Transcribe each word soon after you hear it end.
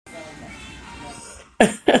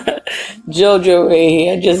Jojo right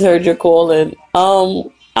here. I just heard you calling.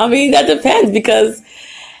 I mean that depends because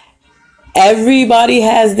everybody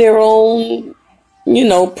has their own,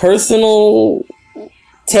 personal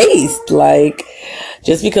taste. Like,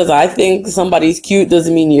 just because I think somebody's cute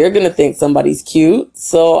doesn't mean you're gonna think somebody's cute.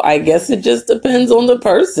 So I guess it just depends on the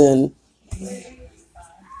person.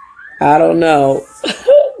 I don't know.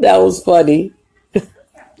 That was funny.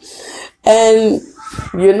 And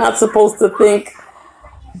you're not supposed to think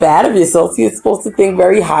bad of yourself. You're supposed to think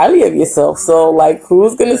very highly of yourself. So, like,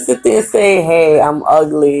 who's gonna sit there and say, "Hey, I'm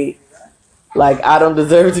ugly. Like, I don't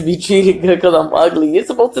deserve to be treated good because I'm ugly." You're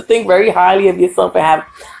supposed to think very highly of yourself and have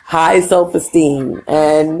high self-esteem.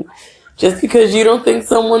 And just because you don't think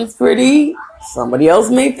someone's pretty, somebody else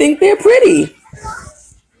may think they're pretty.